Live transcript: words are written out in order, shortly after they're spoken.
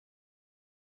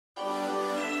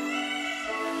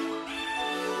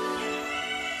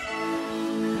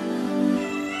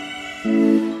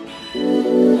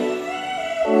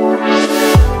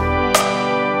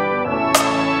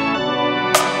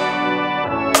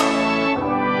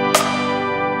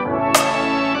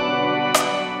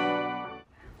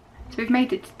we've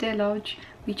made it to Deer Lodge.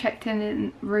 We checked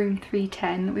in room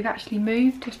 310. We've actually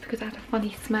moved just because I had a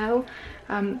funny smell.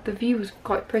 The view was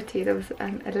quite pretty. There was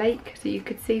a lake so you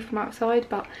could see from outside,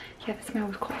 but yeah, the smell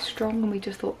was quite strong, and we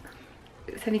just thought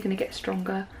it's only going to get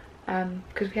stronger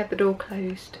because we had the door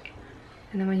closed,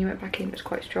 and then when you went back in it was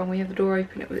quite strong. When you have the door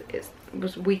open it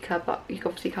was weaker, but you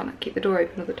obviously can't keep the door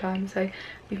open all the time. So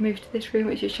we've moved to this room,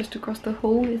 which is just across the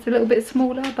hall. It's a little bit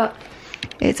smaller, but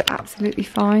it's absolutely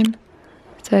fine.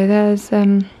 So there's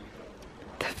the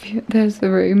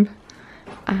room,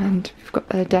 and we've got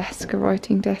a desk, a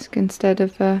writing desk instead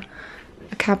of a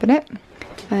cabinet.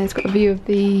 And it's got a view of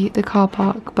the car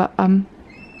park, but I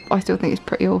still think it's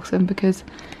pretty awesome because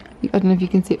I don't know if you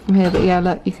can see it from here, but yeah,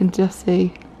 look, you can just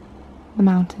see the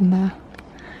mountain there.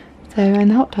 So,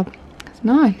 and the hot tub, it's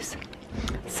nice.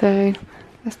 So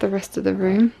that's the rest of the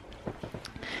room.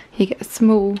 You get a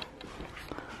small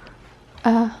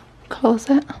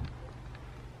closet,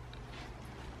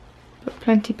 but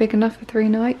plenty big enough for 3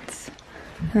 nights.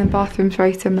 And then bathroom's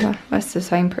very similar, that's the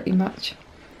same pretty much.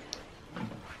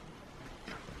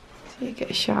 So you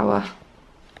get a shower,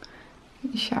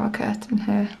 your shower curtain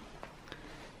here,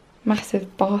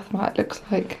 massive bath mat it looks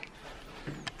like.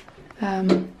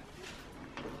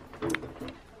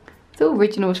 It's all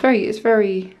original, it's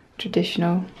very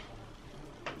traditional.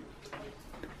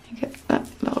 You get that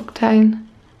Lockdown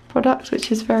product,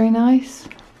 which is very nice.